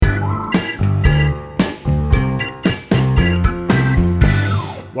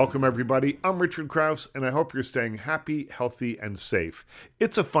Welcome, everybody. I'm Richard Crouse, and I hope you're staying happy, healthy, and safe.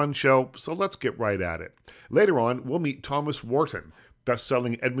 It's a fun show, so let's get right at it. Later on, we'll meet Thomas Wharton,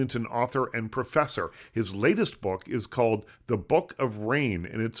 best-selling Edmonton author and professor. His latest book is called The Book of Rain,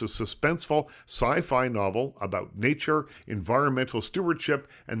 and it's a suspenseful sci-fi novel about nature, environmental stewardship,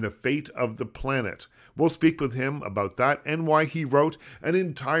 and the fate of the planet. We'll speak with him about that and why he wrote an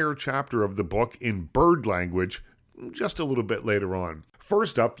entire chapter of the book in bird language just a little bit later on.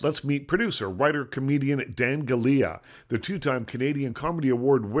 First up, let's meet producer, writer, comedian Dan Galea. The two-time Canadian Comedy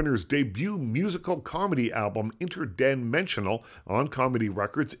Award winner's debut musical comedy album, Inter-Dan-Mensional, on Comedy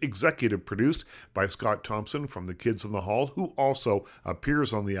Records, executive produced by Scott Thompson from The Kids in the Hall, who also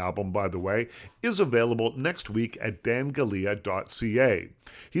appears on the album, by the way, is available next week at dangalea.ca.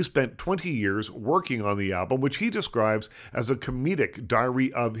 He spent 20 years working on the album, which he describes as a comedic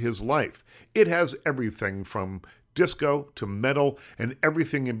diary of his life. It has everything from disco to metal and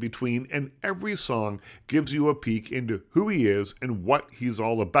everything in between, and every song gives you a peek into who he is and what he's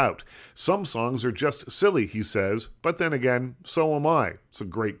all about. Some songs are just silly, he says, but then again, so am I. It's a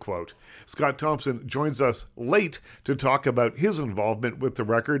great quote. Scott Thompson joins us late to talk about his involvement with the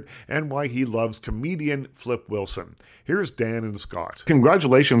record and why he loves comedian Flip Wilson. Here's Dan and Scott.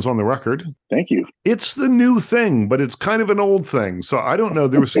 Congratulations on the record. Thank you. It's the new thing, but it's kind of an old thing. So I don't know.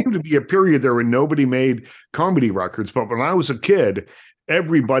 There seemed to be a period there when nobody made comedy records, but when I was a kid,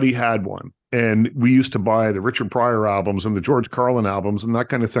 everybody had one. And we used to buy the Richard Pryor albums and the George Carlin albums and that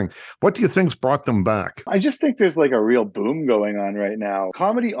kind of thing. What do you think's brought them back? I just think there's like a real boom going on right now.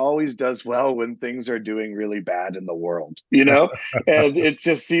 Comedy always does well when things are doing really bad in the world, you know? And it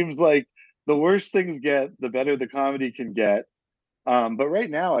just seems like the worse things get, the better the comedy can get. But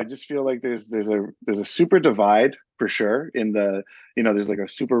right now, I just feel like there's a super divide for sure in the, there's like a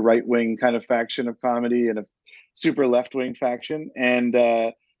super right-wing kind of faction of comedy and a super left-wing faction. And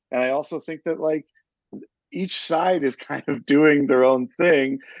I also think that like each side is kind of doing their own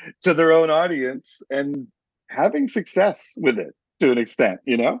thing to their own audience and having success with it to an extent,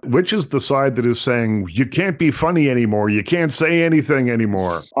 Which is the side that is saying you can't be funny anymore, you can't say anything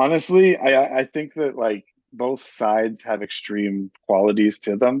anymore? Honestly, I think that like both sides have extreme qualities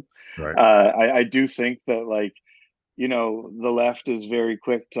to them. Right. I do think that like, the left is very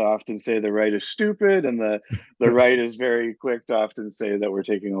quick to often say the right is stupid, and the right is very quick to often say that we're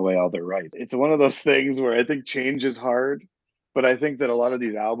taking away all their rights. It's one of those things where I think change is hard, but I think that a lot of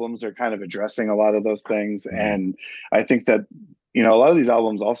these albums are kind of addressing a lot of those things. Mm-hmm. And I think that, a lot of these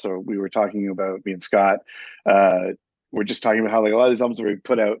albums also, we were talking about, me and Scott, we're just talking about how like a lot of these albums were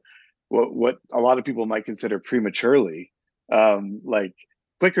put out what a lot of people might consider prematurely, like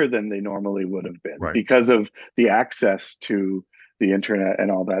quicker than they normally would have been, right, because of the access to the internet and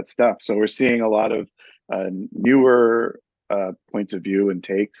all that stuff. So we're seeing a lot of newer points of view and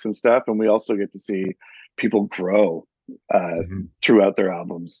takes and stuff. And we also get to see people grow throughout their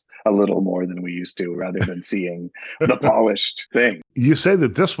albums a little more than we used to, rather than seeing the polished thing. You say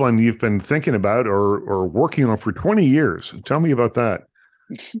that this one you've been thinking about or working on for 20 years. Tell me about that.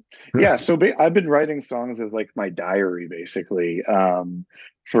 Yeah, so I've been writing songs as like my diary, basically,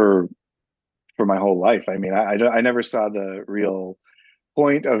 for my whole life. I mean, I never saw the real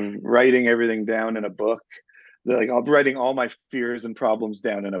point of writing everything down in a book. Like, I'll be writing all my fears and problems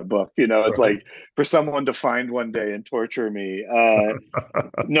down in a book. It's right. Like for someone to find one day and torture me.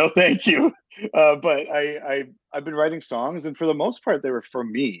 No, thank you. But I've been writing songs, and for the most part, they were for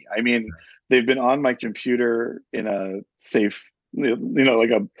me. I mean, they've been on my computer in a safe, like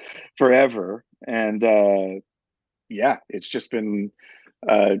a forever. And it's just been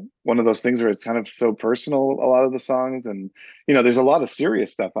one of those things where it's kind of so personal, a lot of the songs. And, there's a lot of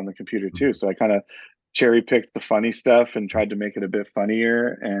serious stuff on the computer too. So I kind of cherry picked the funny stuff and tried to make it a bit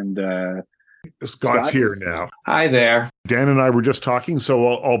funnier. And Scott's here now. Hi there. Dan and I were just talking, so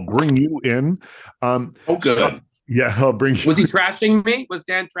I'll bring you in. Oh, good. Scott, yeah, I'll bring you. Was he trashing me? Was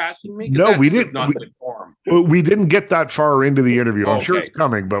Dan trashing me? No, we didn't. Not good form. We didn't get that far into the interview. I'm sure it's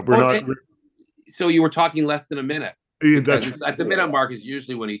coming, but we're not. So you were talking less than a minute. Yeah, at the minute mark is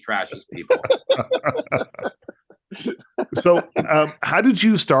usually when he trashes people. So, how did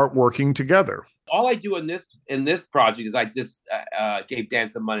you start working together? All I do in this project is I just gave Dan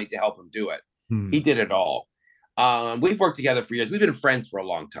some money to help him do it. He did it all. We've worked together for years. We've been friends for a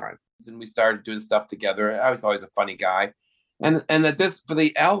long time, and we started doing stuff together. I was always a funny guy, and for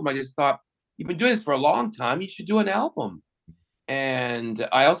the album, I just thought, you've been doing this for a long time. You should do an album. And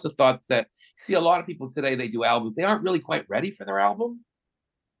I also thought that, see, a lot of people today, they do albums, they aren't really quite ready for their album.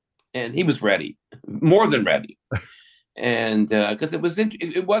 And he was ready, more than ready. And because it wasn't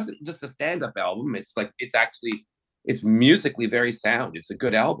just a stand-up album. It's like, it's actually it's musically very sound. It's a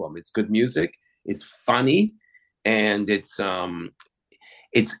good album. It's good music. It's funny, and it's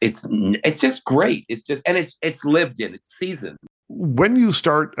just great. It's lived in. It's seasoned. When you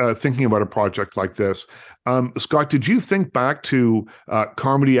start thinking about a project like this, Scott, did you think back to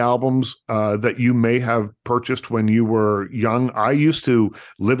comedy albums that you may have purchased when you were young? I used to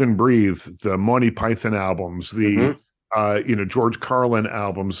live and breathe the Monty Python albums, the George Carlin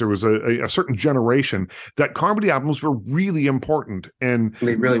albums. There was a certain generation that comedy albums were really important, and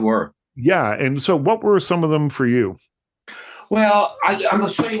they really were. Yeah, and so what were some of them for you? Well, I'm going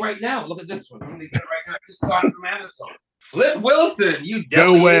to show you right now. Look at this one. I'm going to get it right now. I just got it from Amazon. Flip Wilson, you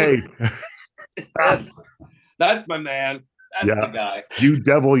devil. No way. That's my man. That's the guy. You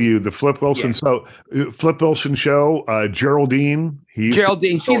devil, you, the Flip Wilson. Yeah. So, Flip Wilson show, Geraldine.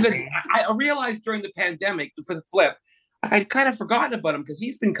 Geraldine. I realized during the pandemic for the Flip, I'd kind of forgotten about him because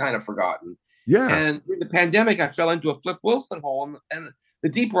he's been kind of forgotten. Yeah. And during the pandemic, I fell into a Flip Wilson hole. And the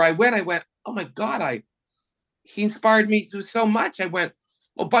deeper I went, oh my God, he inspired me to so much. I went,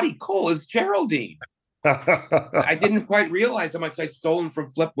 well, Buddy Cole is Geraldine. I didn't quite realize how much I'd stolen from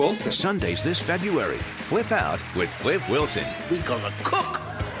Flip Wilson. Sundays this February, Flip Out with Flip Wilson. We gonna cook.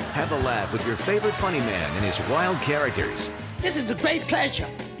 Have a laugh with your favorite funny man and his wild characters. This is a great pleasure.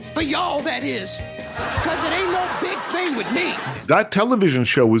 For y'all, that is. Because it ain't no big thing with me. That television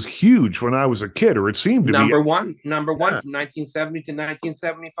show was huge when I was a kid, or it seemed to be. Number one from 1970 to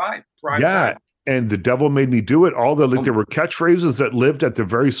 1975. Prime time. And The Devil Made Me Do It. All there were catchphrases that lived at the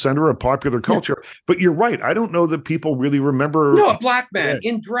very center of popular culture. Yeah. But you're right. I don't know that people really remember. No, a black man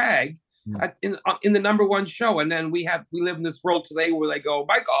in drag in the number one show. And then we live in this world today where they go,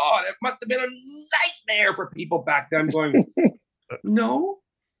 my God, it must have been a nightmare for people back then. I'm going, no,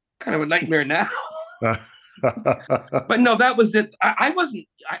 kind of a nightmare now. But no, that was it. I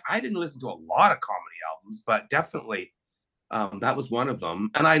didn't listen to a lot of comedy albums, but definitely that was one of them.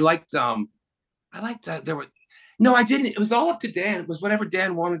 And I liked that I didn't. It was all up to Dan. It was whatever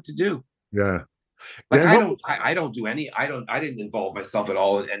Dan wanted to do. Yeah. Like Dan, I didn't involve myself at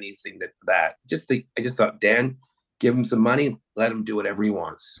all in anything that. I just thought, Dan, give him some money, let him do whatever he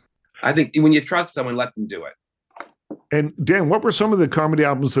wants. I think when you trust someone, let them do it. And Dan, what were some of the comedy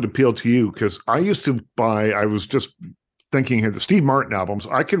albums that appealed to you? Because I used to I was just thinking here, the Steve Martin albums,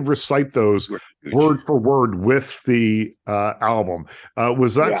 I could recite those word for word with the album.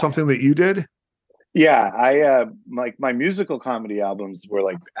 Was that something that you did? Yeah, I like my musical comedy albums were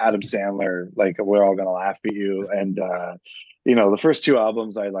like Adam Sandler, like We're All Gonna Laugh at You, and the first two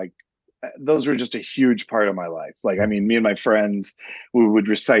albums those were just a huge part of my life. Like, I mean, me and my friends, we would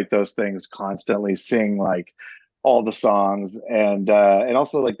recite those things constantly, sing like all the songs, and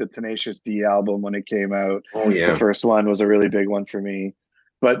also like the Tenacious D album when it came out. Oh yeah, the first one was a really big one for me.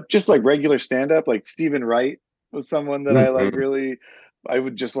 But just like regular stand up, like Stephen Wright was someone that I like really. I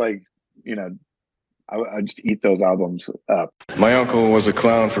would just like I just eat those albums up. My uncle was a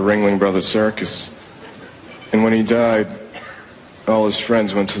clown for Ringling Brothers Circus. And when he died, all his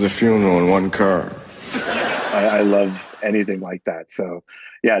friends went to the funeral in one car. I love anything like that. So,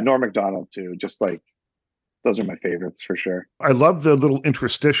 yeah, Norm Macdonald, too. Just like, those are my favorites for sure. I love the little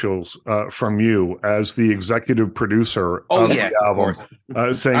interstitials from you as the executive producer of the album.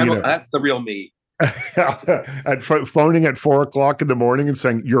 Saying, that's the real me. Phoning at 4:00 in the morning and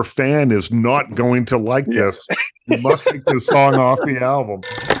saying your fan is not going to like this. You must take this song off the album.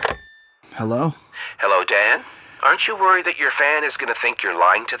 Hello, Dan. Aren't you worried that your fan is going to think you're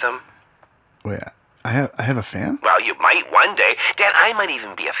lying to them? Wait, I have a fan? Well, you might one day. Dan, I might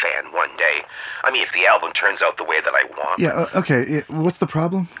even be a fan one day. I mean, if the album turns out the way that I want. Yeah, okay. What's the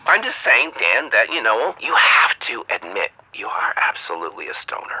problem? I'm just saying, Dan, that, you have to admit you are absolutely a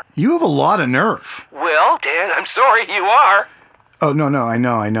stoner. You have a lot of nerve. Well, Dan, I'm sorry, you are. Oh, no, I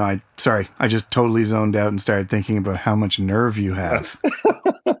know. Sorry, I just totally zoned out and started thinking about how much nerve you have.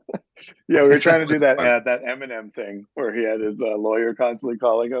 Yeah, we were trying to do that Eminem thing where he had his lawyer constantly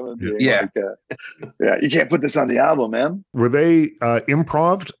calling him and being you can't put this on the album, man. Were they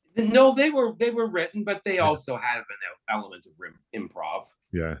improv? No, they were written, but they also had an element of improv.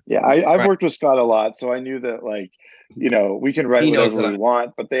 Yeah. I've worked with Scott a lot, so I knew that we can write whatever we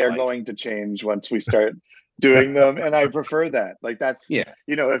want, but they are going to change once we start doing them, and I prefer that. Like that's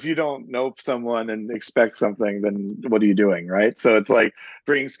if you don't know someone and expect something, then what are you doing, right? So it's like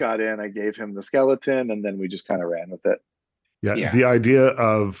bringing Scott in, I gave him the skeleton, and then we just kind of ran with it. Yeah, the idea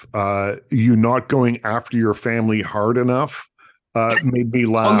of you not going after your family hard enough made me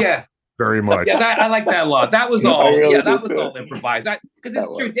laugh. Oh yeah. Very much. Yeah, I like that a lot. That was all. That was all improvised. Because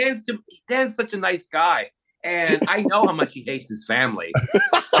it's true. Dan's such a nice guy, And I know how much he hates his family.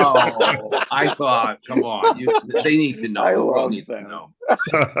 So I thought, come on, they need to know. I The world love needs to them. know.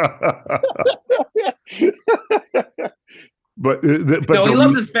 But No, he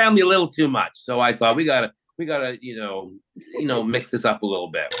loves his family a little too much. So I thought we gotta, mix this up a little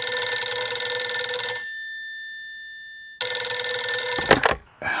bit.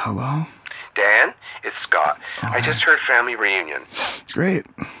 Hello? Dan, it's Scott. I just heard Family Reunion. Great.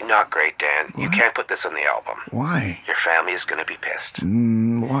 Not great, Dan. You can't put this on the album. Why? Your family is going to be pissed.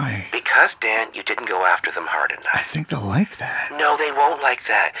 Why? Because, Dan, you didn't go after them hard enough. I think they'll like that. No, they won't like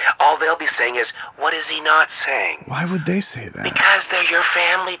that. All they'll be saying is, what is he not saying? Why would they say that? Because they're your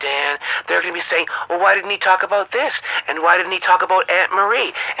family, Dan. They're going to be saying, well, why didn't he talk about this? And why didn't he talk about Aunt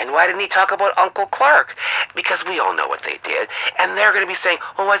Marie? And why didn't he talk about Uncle Clark? Because we all know what they did. And they're going to be saying,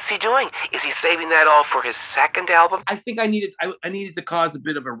 well, what's he doing? Is he saving that all for his second album? I think I needed to cause a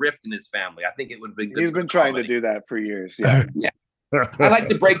bit of a rift in his family. I think it would have been good. He's been trying to do that for years. Yeah. Yeah. I like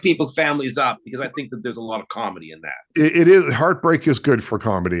to break people's families up because I think that there's a lot of comedy in that. It is. Heartbreak is good for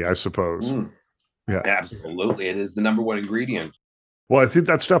comedy, I suppose. Yeah, absolutely. It is the number one ingredient. Well, I think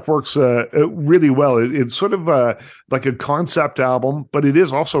that stuff works really well. It's sort of like a concept album, but it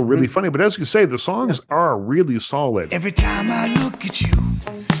is also really funny. But as you say, the songs are really solid. Every time I look at you,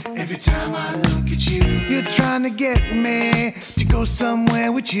 every time I look at you, you're trying to get me to go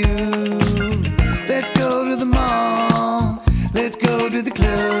somewhere with you. Let's go to the mall, let's go to the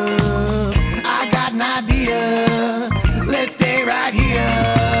club. I got an idea, let's stay right here.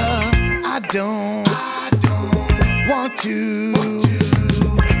 I don't want to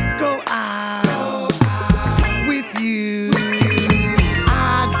go out with you.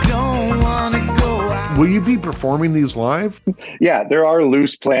 I don't want to go out. Will you be performing these live? Yeah, there are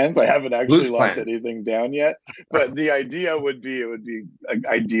loose plans. I haven't actually locked anything down yet, but the idea would be it would be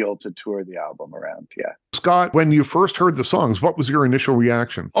ideal to tour the album around. Yeah. Scott, when you first heard the songs, what was your initial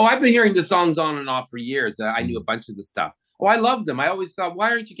reaction? Oh, I've been hearing the songs on and off for years. I knew a bunch of the stuff. Oh, I loved them. I always thought,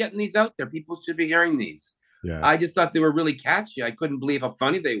 why aren't you getting these out there? People should be hearing these. Yeah. I just thought they were really catchy. I couldn't believe how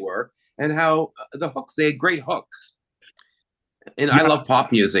funny they were and how the hooks, they had great hooks. And I love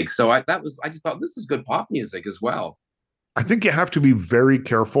pop music. So I just thought this is good pop music as well. I think you have to be very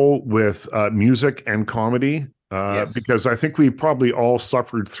careful with music and comedy because I think we probably all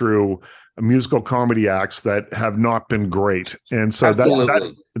suffered through musical comedy acts that have not been great. And so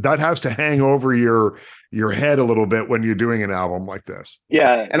that has to hang over your head a little bit when you're doing an album like this.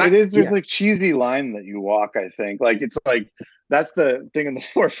 Yeah, and there's like cheesy line that you walk, I think. Like it's like that's the thing in the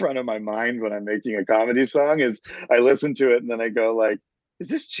forefront of my mind when I'm making a comedy song is I listen to it and then I go like, is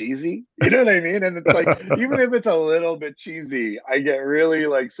this cheesy? You know what I mean? And it's like, even if it's a little bit cheesy, I get really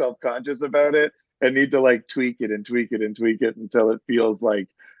like self-conscious about it and need to like tweak it and tweak it and tweak it until it feels like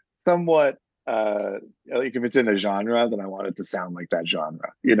somewhat like if it's in a genre, then I want it to sound like that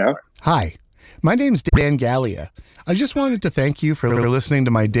genre, you know? Hi, my name's Dan Galea. I just wanted to thank you for listening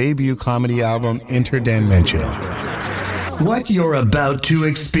to my debut comedy album, Inter-Dan-Mensional. What you're about to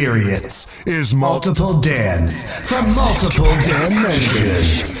experience is multiple Dans from multiple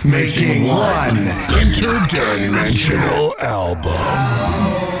dimensions, making one Inter-Dan-Mensional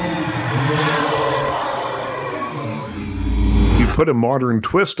album. Put a modern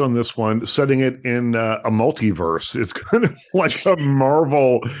twist on this one, setting it in a multiverse. It's kind of like a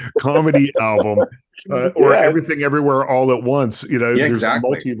Marvel comedy album or Everything Everywhere All at Once. You know, there's a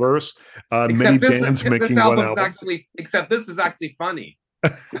multiverse. Many bands making one album. Except this is actually funny. Hey,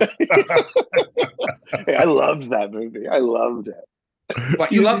 I loved that movie. I loved it.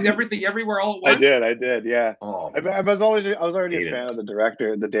 But you loved Everything Everywhere All at Once? I did, yeah. Oh, I was already a fan of the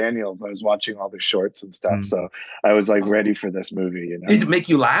director, the Daniels. I was watching all the shorts and stuff, so I was like ready for this movie. You know? Did it make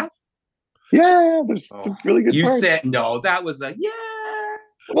you laugh? Yeah, there's some really good parts. You said no, that was a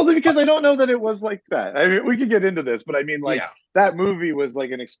Well, because I don't know that it was like that. I mean, we could get into this, but I mean, like that movie was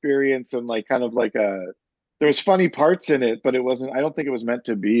like an experience and like kind of like there was funny parts in it, but it wasn't, I don't think it was meant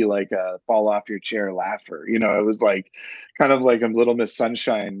to be like a fall off your chair laugher. You know, it was like kind of like a Little Miss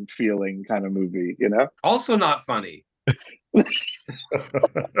Sunshine feeling kind of movie, you know? Also not funny.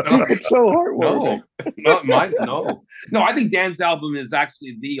 It's so heartwarming. No, not mine. No, I think Dan's album is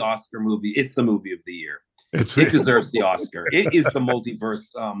actually the Oscar movie. It's the movie of the year. It deserves the Oscar. It is the multiverse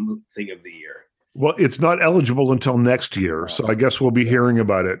thing of the year. Well, it's not eligible until next year, so I guess we'll be hearing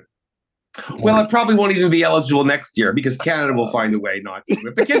about it. Well, it probably won't even be eligible next year because Canada will find a way not to.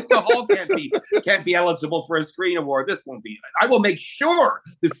 If the Kids in the Hall can't be eligible for a Screen Award, this won't be. I will make sure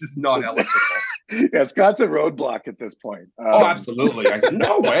this is not eligible. Yeah, Scott's a roadblock at this point. Oh, absolutely. I said,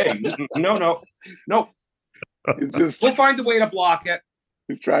 no way. No. It's just, we'll find a way to block it.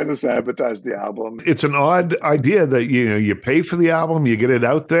 He's trying to sabotage the album. It's an odd idea that, you pay for the album, you get it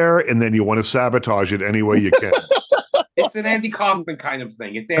out there, and then you want to sabotage it any way you can. It's an Andy Kaufman kind of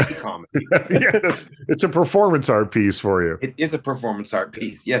thing. It's anti-comedy. Yeah, it's a performance art piece for you. It is a performance art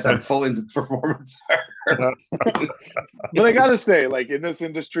piece. Yes, I'm full into performance art. But I gotta say, like, in this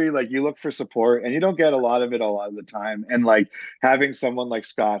industry, like, you look for support and you don't get a lot of it a lot of the time. And like having someone like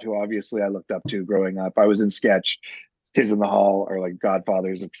Scott, who obviously I looked up to growing up, I was in sketch. Kids in the Hall are like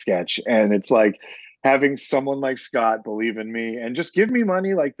godfathers of sketch. And it's like having someone like Scott believe in me and just give me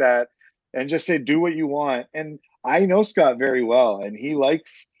money like that and just say, do what you want. And I know Scott very well, and he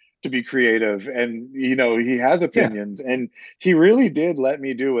likes to be creative, and he has opinions, and he really did let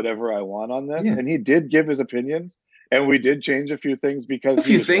me do whatever I want on this. And he did give his opinions, and we did change a few things because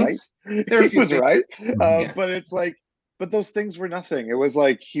he was right. He was right. But it's like, but those things were nothing. It was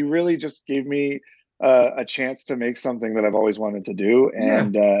like he really just gave me a chance to make something that I've always wanted to do,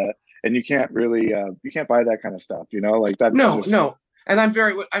 and you can't really you can't buy that kind of stuff, like that's no. And I'm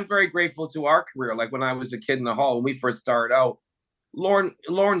very grateful to our career. Like when I was a kid in the hall, when we first started out,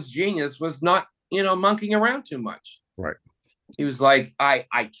 Lorne's genius was not, monkeying around too much. Right. He was like,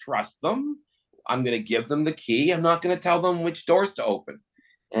 I trust them. I'm going to give them the key. I'm not going to tell them which doors to open.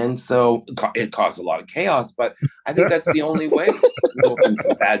 And so it caused a lot of chaos, but I think that's the only way.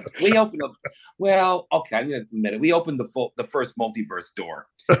 We opened up. Well, okay, I'm going to admit it. We opened the first multiverse door,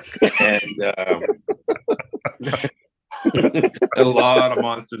 and a lot of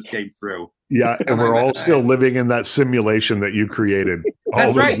monsters came through. Yeah, and we're all still living in that simulation that you created.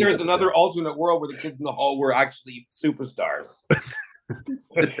 That's right. There's another alternate world where the kids in the hall were actually superstars.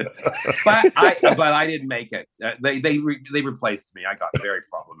 but I didn't make it. They replaced me. I got very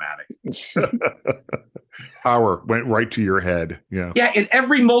problematic. Power went right to your head. Yeah. Yeah. In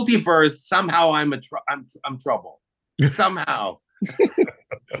every multiverse, somehow I'm trouble. Somehow.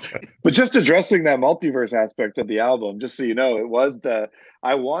 But just addressing that multiverse aspect of the album, just so you know, it was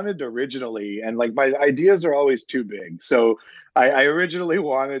I wanted originally, and like my ideas are always too big. So I originally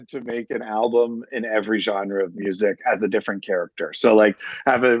wanted to make an album in every genre of music as a different character. So like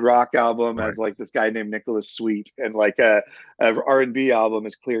have a rock album as like this guy named Nicholas Sweet, and like a R&B album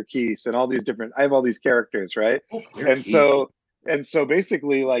as Clear Keith, and all these different, I have all these characters, right? So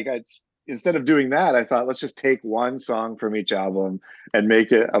basically like instead of doing that, I thought, let's just take one song from each album and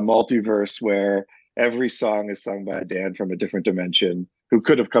make it a multiverse where every song is sung by a Dan from a different dimension who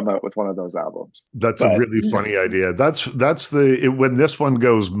could have come out with one of those albums. That's a really funny idea. That's when this one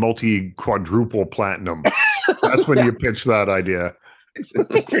goes multi-quadruple platinum. That's when you pitch that idea.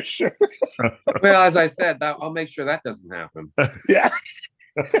 For sure. Well, as I said, I'll make sure that doesn't happen. Yeah.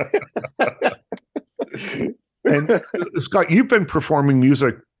 And Scott, you've been performing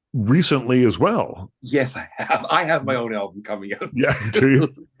music recently as well. Yes, I have. I have my own album coming out. Yeah, do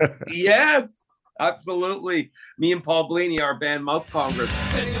you? Yes, absolutely. Me and Paul Bellini, our band Mouth Congress.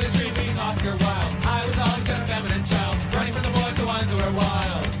 Sitting in the street being Oscar Wilde. I was always a feminine child, running from the boys, the ones who are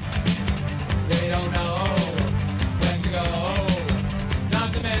wild. They don't know when to go,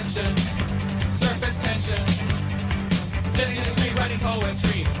 not to mention surface tension. Sitting in the street writing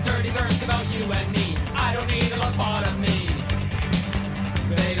poetry, dirty verse about you and me. I don't need a love part of me.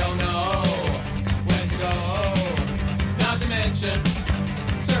 They don't know when to go, not to mention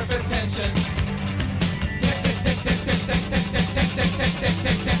surface tension. Tick tick tick tick tick tick tick tick tick tick tick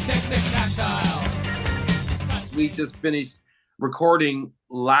tick tick tick tick tactile. We just finished recording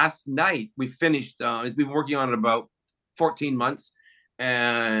last night. We finished. We've been working on it about 14 months,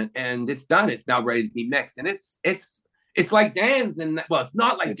 and it's done. It's now ready to be mixed, and it's like Dan's, and well, it's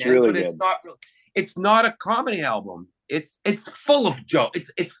not like Dan's, really but good. It's not a comedy album. It's full of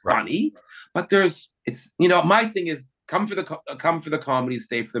jokes. It's funny, but my thing is come for the comedy,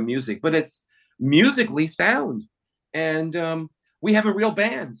 stay for the music. But it's musically sound, and we have a real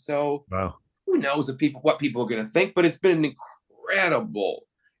band. So who knows what people are going to think? But it's been an incredible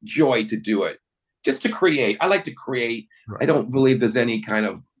joy to do it, just to create. I like to create. Right. I don't believe there's any kind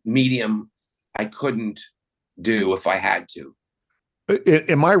of medium I couldn't do if I had to.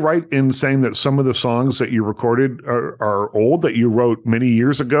 Am I right in saying that some of the songs that you recorded are old, that you wrote many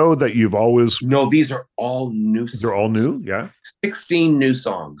years ago, that you've always... No, these are all new songs. They're all new? Yeah. 16 new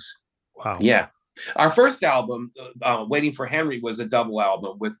songs. Wow. Yeah. Our first album, Waiting for Henry, was a double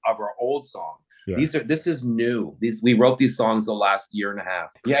album of our old songs. Yeah. This is new. We wrote these songs the last year and a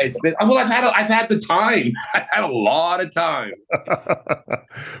half. Yeah, it's been... Well, I've had the time. I've had a lot of time.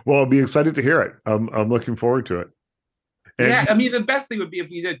 Well, I'll be excited to hear it. I'm looking forward to it. And yeah, I mean, the best thing would be if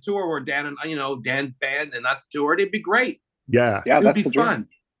you did a tour where Dan and Dan's band and us toured. It'd be great. Yeah, it would be fun.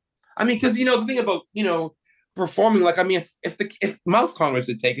 I mean, because the thing about performing. Like, I mean, if Mouth Congress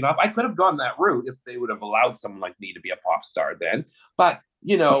had taken off, I could have gone that route if they would have allowed someone like me to be a pop star then. But,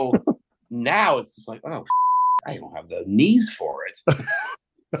 you know, now it's just like, oh, I don't have the knees for it.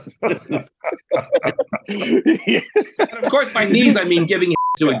 And of course, by knees, I mean giving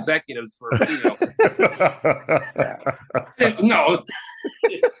to executives for, you know. No,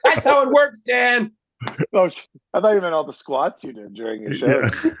 that's how it works, Dan. Oh, I thought you meant all the squats you did during your show.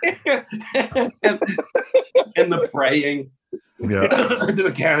 and the praying to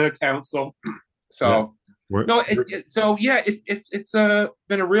the Canada Council. So no, it's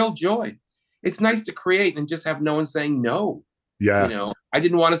been a real joy. It's nice to create and just have no one saying no. Yeah, you know, I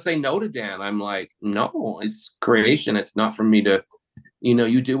didn't want to say no to Dan. I'm like, no, it's creation. It's not for me to, you know,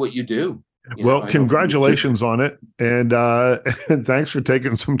 you do what you do. Well, congratulations on it, and thanks for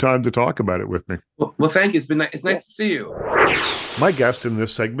taking some time to talk about it with me. Well, thank you. It's nice to see you. My guest in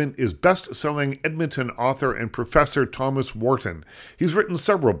this segment is best-selling Edmonton author and professor Thomas Wharton. He's written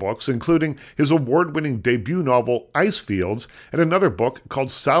several books, including his award-winning debut novel Icefields and another book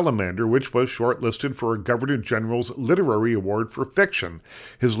called Salamander, which was shortlisted for a Governor General's Literary Award for Fiction.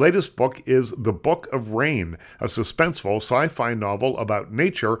 His latest book is The Book of Rain, a suspenseful sci-fi novel about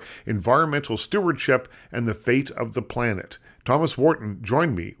nature, environmental stewardship, and the fate of the planet. Thomas Wharton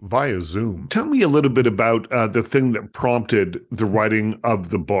joined me via Zoom. Tell me a little bit about the thing that prompted the writing of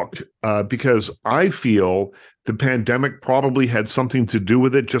the book, because I feel the pandemic probably had something to do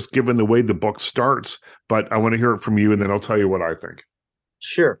with it, just given the way the book starts. But I want to hear it from you, and then I'll tell you what I think.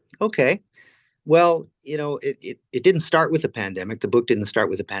 Sure. Okay. Well, you know, it didn't start with the pandemic. The book didn't start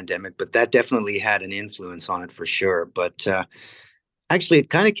with the pandemic, but that definitely had an influence on it for sure. But actually, it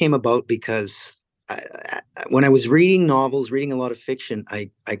kind of came about because when I was reading novels, reading a lot of fiction,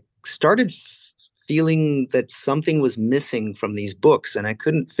 I started feeling that something was missing from these books, and I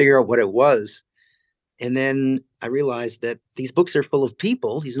couldn't figure out what it was. And then I realized that these books are full of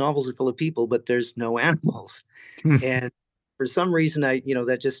people, these novels are full of people, but there's no animals. And for some reason, I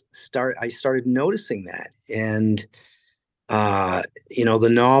started noticing that. And you know, the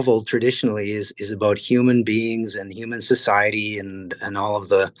novel traditionally is about human beings and human society and all of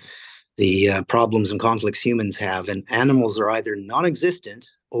the problems and conflicts humans have, and animals are either non-existent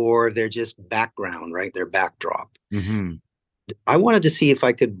or they're just background, right? They're backdrop. Mm-hmm. I wanted to see if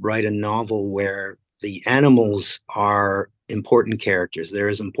I could write a novel where the animals are important characters. They're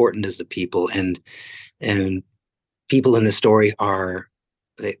as important as the people, and people in the story are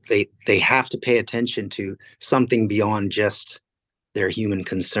they have to pay attention to something beyond just their human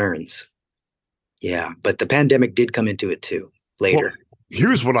concerns. Yeah, but the pandemic did come into it too later. Well,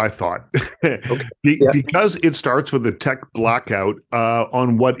 here's what I thought. Okay. Because it starts with a tech blackout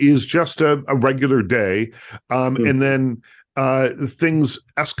on what is just a regular day, and then things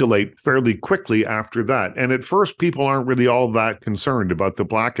escalate fairly quickly after that. And at first, people aren't really all that concerned about the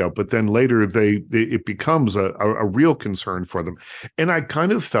blackout, but then later it becomes a real concern for them. And I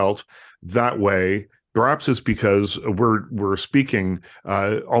kind of felt that way. Perhaps it's because we're speaking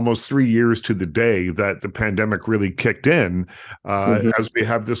almost 3 years to the day that the pandemic really kicked in as we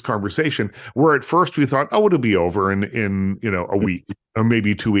have this conversation, where at first we thought, oh, it'll be over in a week or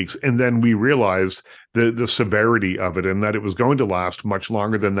maybe 2 weeks. And then we realized the severity of it and that it was going to last much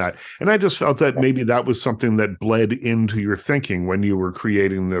longer than that. And I just felt that maybe that was something that bled into your thinking when you were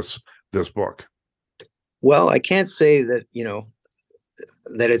creating this book. Well, I can't say that,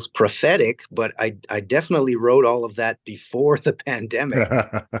 that it's prophetic, but I definitely wrote all of that before the pandemic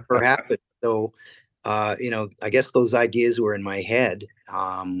happened. So, I guess those ideas were in my head,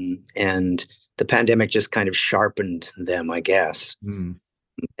 and the pandemic just kind of sharpened them, I guess. Mm.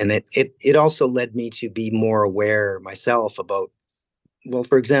 And it also led me to be more aware myself about, well,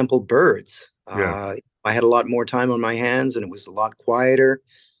 for example, birds. Yeah. I had a lot more time on my hands and it was a lot quieter.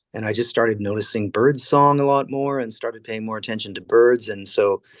 And I just started noticing bird song a lot more and started paying more attention to birds. And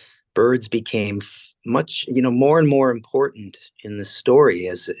so birds became much, more and more important in the story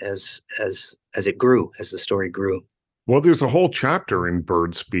as it grew, as the story grew. Well, there's a whole chapter in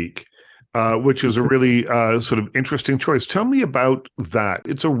bird speak, which is a really sort of interesting choice. Tell me about that.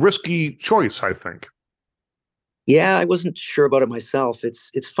 It's a risky choice, I think. Yeah, I wasn't sure about it myself.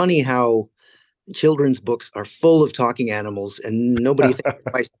 It's funny how children's books are full of talking animals and nobody thinks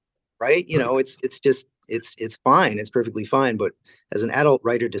twice, right? It's fine. It's perfectly fine. But as an adult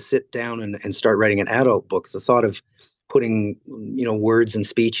writer, to sit down and start writing an adult book, the thought of putting, words and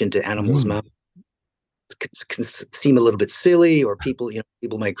speech into animals' mouths can seem a little bit silly, or people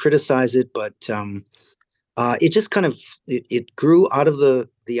might criticize it. But it just kind of, it grew out of the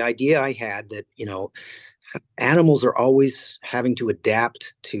idea I had that, animals are always having to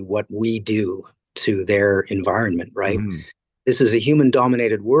adapt to what we do. to their environment, right? Mm-hmm. This is a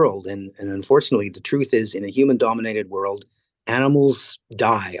human-dominated world, and unfortunately, the truth is, in a human-dominated world, animals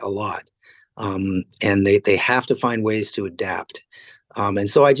die a lot, and they have to find ways to adapt. And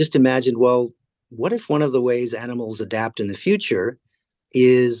so I just imagined, well, what if one of the ways animals adapt in the future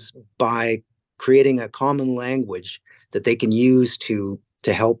is by creating a common language that they can use to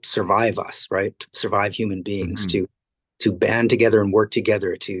help survive us, right? To survive human beings, to band together and work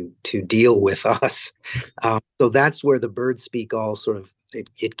together to deal with us. So that's where the bird speak all sort of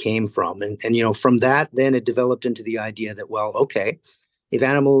it came from, and from that, then it developed into the idea that, well, okay, if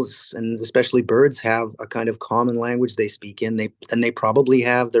animals and especially birds have a kind of common language they speak in, then they probably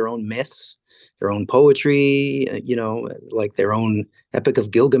have their own myths, their own poetry, like their own Epic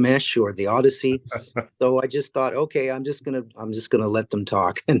of Gilgamesh or the Odyssey. So I just thought, okay, I'm just gonna let them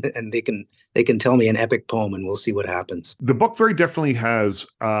talk, and they can tell me an epic poem, and we'll see what happens. The book very definitely has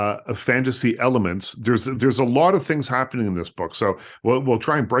a fantasy elements. There's a lot of things happening in this book, so we'll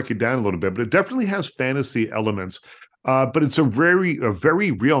try and break it down a little bit. But it definitely has fantasy elements. But it's a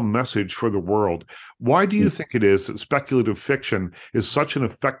very real message for the world. Why do you think it is that speculative fiction is such an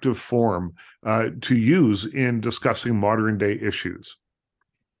effective form to use in discussing modern day issues?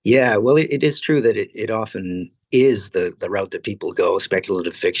 Yeah, well, it is true that it often is the route that people go: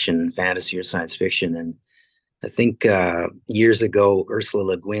 speculative fiction, fantasy, or science fiction. And I think years ago, Ursula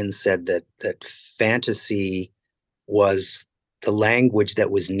Le Guin said that fantasy was the language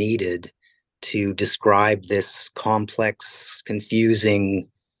that was needed to describe this complex, confusing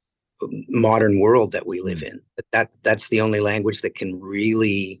modern world that we live in. That's the only language that can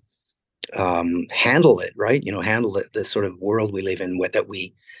really handle it, right? Handle the sort of world we live in,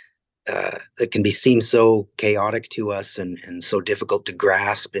 that can seem so chaotic to us and so difficult to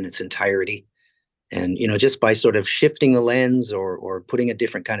grasp in its entirety. And just by sort of shifting the lens or putting a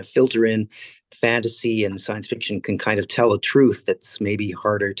different kind of filter in, fantasy and science fiction can kind of tell a truth that's maybe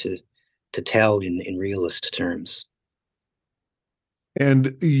harder to tell in realist terms.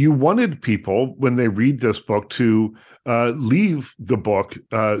 And you wanted people, when they read this book, to leave the book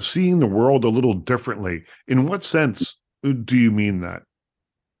seeing the world a little differently. In what sense do you mean that?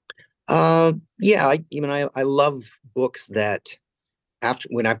 Yeah, I love books that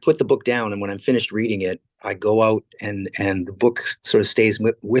when I put the book down and when I'm finished reading it, I go out and the book sort of stays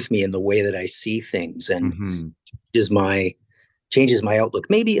with me in the way that I see things, and changes my outlook,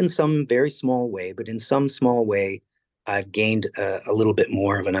 maybe in some very small way, but in some small way, I've gained a little bit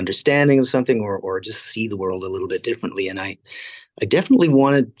more of an understanding of something, or just see the world a little bit differently. And I definitely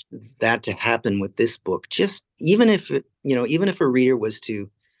wanted that to happen with this book. Just even if a reader was to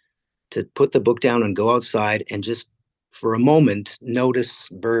put the book down and go outside and just for a moment notice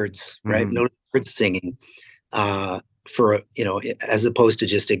birds, right? Notice birds singing, as opposed to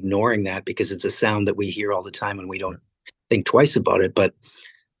just ignoring that because it's a sound that we hear all the time and we don't think twice about it. But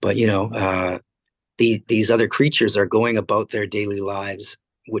these other creatures are going about their daily lives,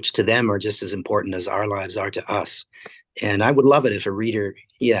 which to them are just as important as our lives are to us. And I would love it if a reader,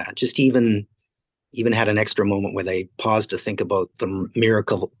 just even had an extra moment where they paused to think about the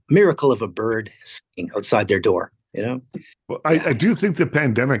miracle of a bird singing outside their door. Well, I do think the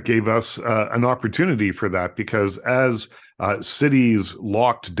pandemic gave us an opportunity for that, because as cities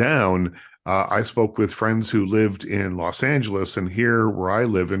locked down, I spoke with friends who lived in Los Angeles, and here where I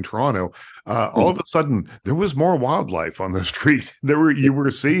live in Toronto, all of a sudden there was more wildlife on the street. You were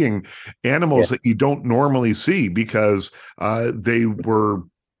seeing animals that you don't normally see because they were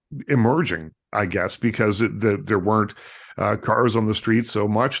emerging, I guess, because there weren't cars on the streets so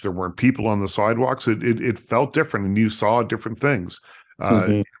much. There weren't people on the sidewalks. It felt different, and you saw different things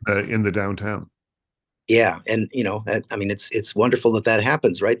in the downtown. Yeah, and it's wonderful that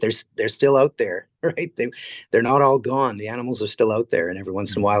happens, right? They're still out there, right? They're not all gone. The animals are still out there, and every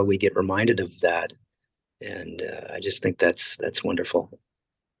once in a while we get reminded of that. And I just think that's wonderful.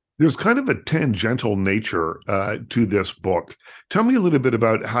 There's kind of a tangential nature to this book. Tell me a little bit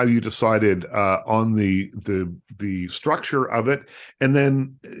about how you decided on the structure of it, and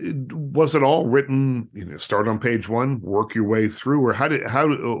then was it all written? Start on page one, work your way through, or how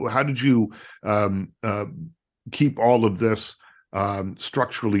did you keep all of this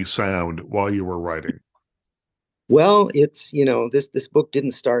structurally sound while you were writing? Well, it's this book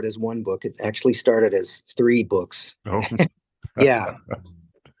didn't start as one book. It actually started as 3 books. Oh, yeah.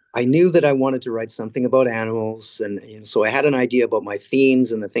 I knew that I wanted to write something about animals, and so I had an idea about my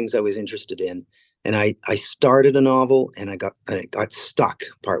themes and the things I was interested in. And I started a novel, and it got stuck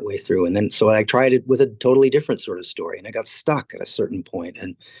partway through, and then so I tried it with a totally different sort of story, and I got stuck at a certain point,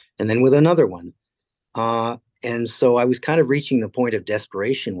 and then with another one. And so I was kind of reaching the point of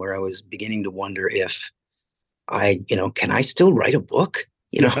desperation where I was beginning to wonder if can I still write a book?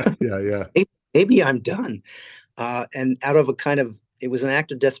 Yeah. Maybe I'm done. And out of it was an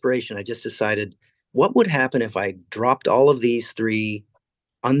act of desperation. I just decided, what would happen if I dropped all of these 3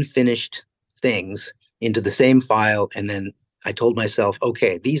 unfinished things into the same file? And then I told myself,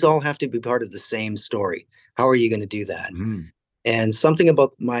 okay, these all have to be part of the same story. How are you going to do that? Mm-hmm. And something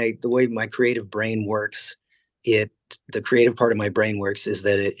about the way my creative brain works, the creative part of my brain works is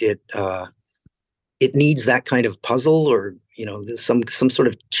that it needs that kind of puzzle, or some sort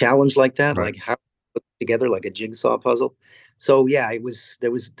of challenge like that, right. Like how to put it together like a jigsaw puzzle. So yeah,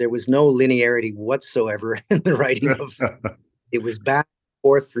 there was no linearity whatsoever in the writing of it. Was back and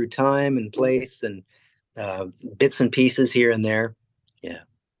forth through time and place and bits and pieces here and there. Yeah.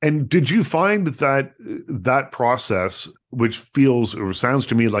 And did you find that process, which feels or sounds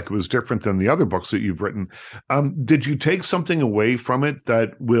to me like it was different than the other books that you've written, did you take something away from it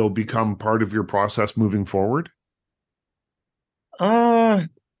that will become part of your process moving forward? Well,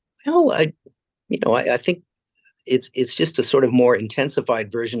 I think it's just a sort of more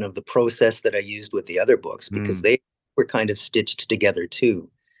intensified version of the process that I used with the other books, because they were kind of stitched together too,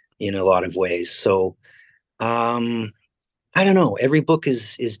 in a lot of ways. So, I don't know. Every book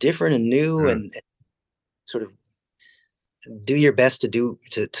is different and new, and sort of do your best to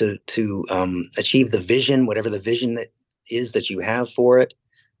achieve the vision, whatever the vision that you have for it.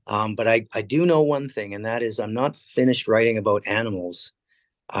 But I do know one thing, and that is I'm not finished writing about animals.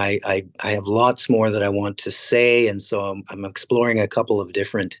 I have lots more that I want to say, and so I'm exploring a couple of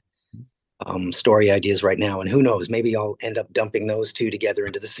different story ideas right now. And who knows, maybe I'll end up dumping those 2 together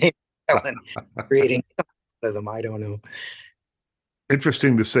into the same and creating them. I don't know.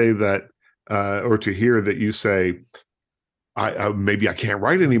 Interesting to say that, or to hear that you say, maybe I can't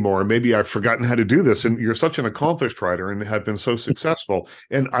write anymore. Maybe I've forgotten how to do this. And you're such an accomplished writer and have been so successful.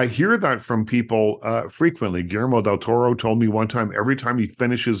 And I hear that from people frequently. Guillermo del Toro told me one time, every time he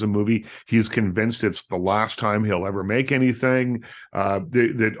finishes a movie, he's convinced it's the last time he'll ever make anything.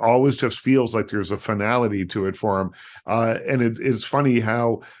 That always just feels like there's a finality to it for him. And it's funny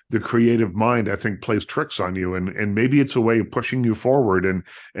how the creative mind, I think, plays tricks on you. And maybe it's a way of pushing you forward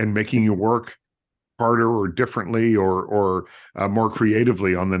and making you work harder or differently or more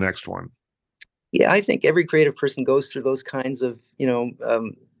creatively on the next one. Yeah, I think every creative person goes through those kinds of,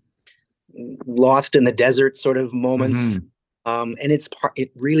 lost in the desert sort of moments. Mm-hmm. And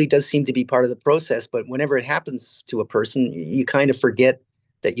it really does seem to be part of the process. But whenever it happens to a person, you kind of forget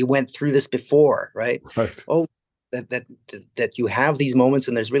that you went through this before, right? Right. Oh, that you have these moments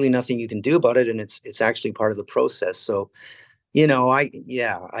and there's really nothing you can do about it. And it's actually part of the process. So,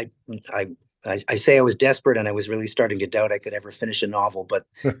 I say I was desperate and I was really starting to doubt I could ever finish a novel, but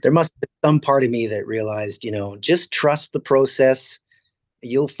there must be some part of me that realized, just trust the process.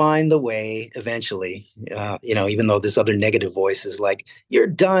 You'll find the way eventually, even though this other negative voice is like, you're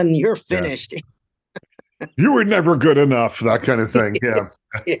done, you're finished. Yeah. You were never good enough, that kind of thing. Yeah.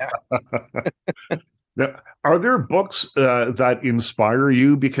 Yeah. Now, are there books that inspire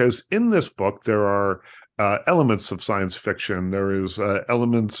you? Because in this book, there are elements of science fiction. There is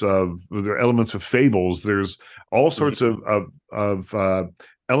elements of fables. There's all sorts of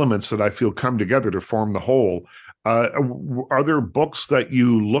elements that I feel come together to form the whole. Are there books that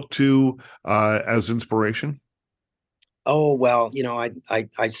you look to as inspiration? Oh, well,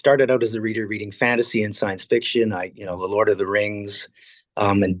 I started out as a reader reading fantasy and science fiction. The Lord of the Rings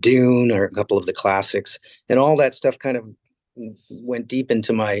and Dune are a couple of the classics, and all that stuff kind of went deep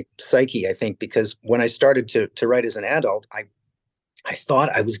into my psyche, I think, because when I started to write as an adult, I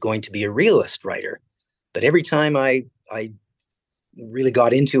thought I was going to be a realist writer. But every time I really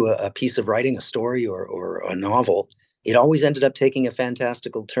got into a piece of writing, a story or a novel, it always ended up taking a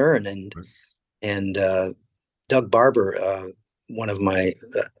fantastical turn. And Doug Barber, one of my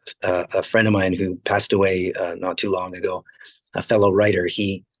a friend of mine who passed away not too long ago, a fellow writer,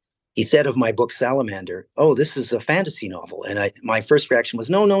 he said of my book Salamander, "Oh, this is a fantasy novel." And my first reaction was,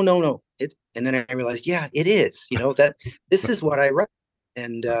 no. And then I realized, yeah, it is. That this is what I write,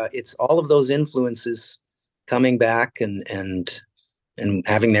 and it's all of those influences coming back and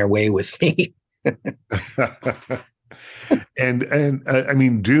having their way with me. And I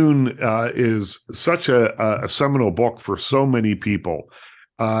mean, Dune is such a seminal book for so many people.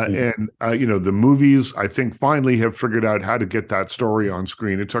 And the movies, I think, finally have figured out how to get that story on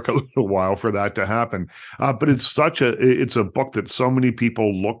screen. It took a little while for that to happen. But it's a book that so many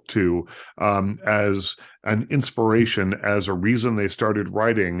people look to as an inspiration, as a reason they started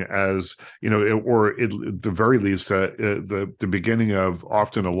writing, as, at the very least, the beginning of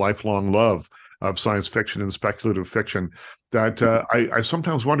often a lifelong love. of science fiction and speculative fiction that I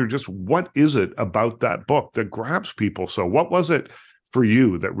sometimes wonder just what is it about that book that grabs people? So what was it for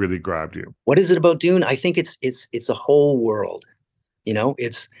you that really grabbed you? What is it about Dune? I think it's a whole world. You know,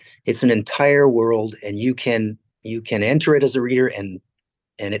 it's an entire world, and you can enter it as a reader, and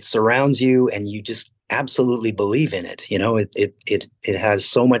it surrounds you, and you just absolutely believe in it. You know, it has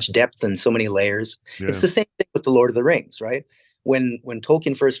so much depth and so many layers. Yeah. It's the same thing with The Lord of the Rings, right? When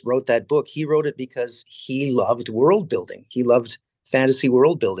Tolkien first wrote that book, he wrote it because he loved world building. He loved fantasy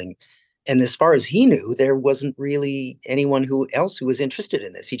world building. And as far as he knew, there wasn't really anyone else who was interested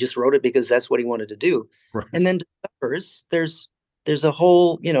in this. He just wrote it because that's what he wanted to do. Right. And then discovers there's a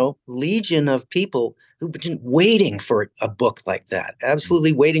whole, legion of people who've been waiting for a book like that,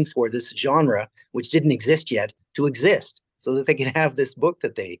 absolutely waiting for this genre, which didn't exist yet, to exist, so that they can have this book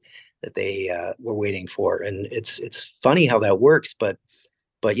that they were waiting for. And it's funny how that works, but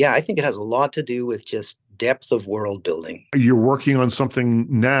yeah, I think it has a lot to do with just depth of world building. You're working on something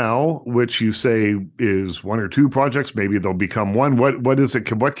now, which you say is one or two projects. Maybe they'll become one. What is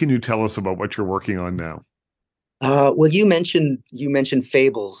it? What can you tell us about what you're working on now? Well, you mentioned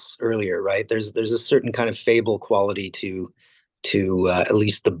fables earlier, right? There's a certain kind of fable quality to at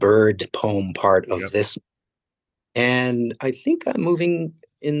least the bird poem part of this, and I think I'm moving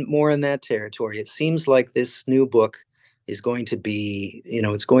more in that territory. It seems like this new book is going to be,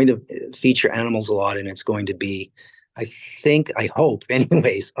 it's going to feature animals a lot, and it's going to be, I hope,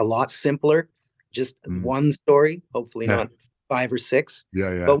 anyways, a lot simpler. Just one story, hopefully not 5 or 6.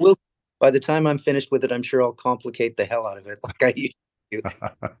 Yeah. But by the time I'm finished with it, I'm sure I'll complicate the hell out of it, like I used to do.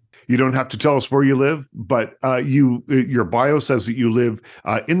 You don't have to tell us where you live, but your bio says that you live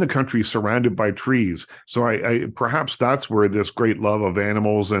in the country surrounded by trees. So I perhaps that's where this great love of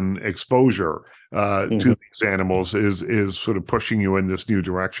animals and exposure to these animals is sort of pushing you in this new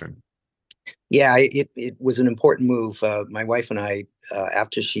direction. Yeah, it was an important move. My wife and I,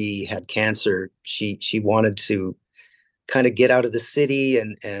 after she had cancer, she wanted to kind of get out of the city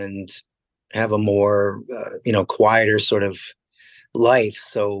and have a more quieter sort of life.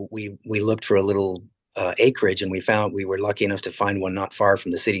 So we looked for a little acreage, and we were lucky enough to find one not far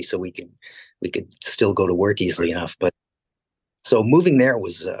from the city, so we could still go to work easily enough. But so moving there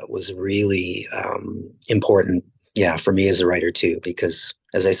was really important, for me as a writer too, because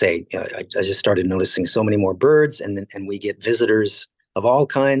as I say, I just started noticing so many more birds, and we get visitors of all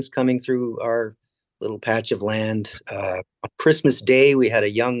kinds coming through our little patch of land. On Christmas Day, we had a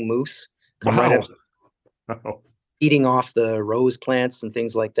young moose come right up, eating off the rose plants and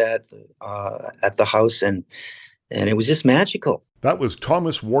things like that at the house, and it was just magical. That was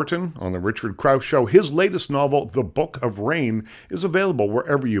Thomas Wharton on the Richard Crouse Show. His latest novel, The Book of Rain, is available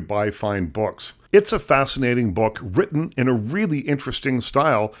wherever you buy fine books. It's a fascinating book written in a really interesting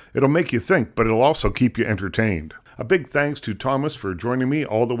style. It'll make you think, but it'll also keep you entertained. A big thanks to Thomas for joining me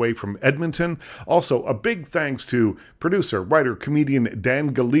all the way from Edmonton. Also, a big thanks to producer, writer, comedian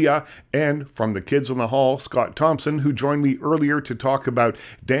Dan Galea, and from the Kids in the Hall, Scott Thompson, who joined me earlier to talk about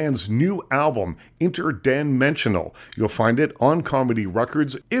Dan's new album, Inter-Dan-Mensional. You'll find it on Comedy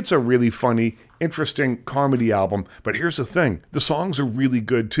Records. It's a really funny, interesting comedy album, but here's the thing, the songs are really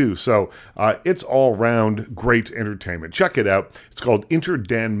good too, so it's all round great entertainment. Check it out. It's called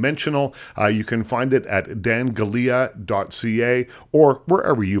Inter-Dan-Mensional. You can find it at dangalea.ca or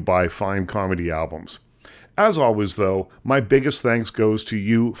wherever you buy fine comedy albums. As always though, my biggest thanks goes to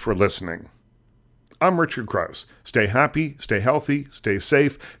you for listening. I'm Richard Crouse. Stay happy, stay healthy, stay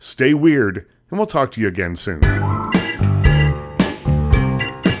safe, stay weird, and we'll talk to you again soon.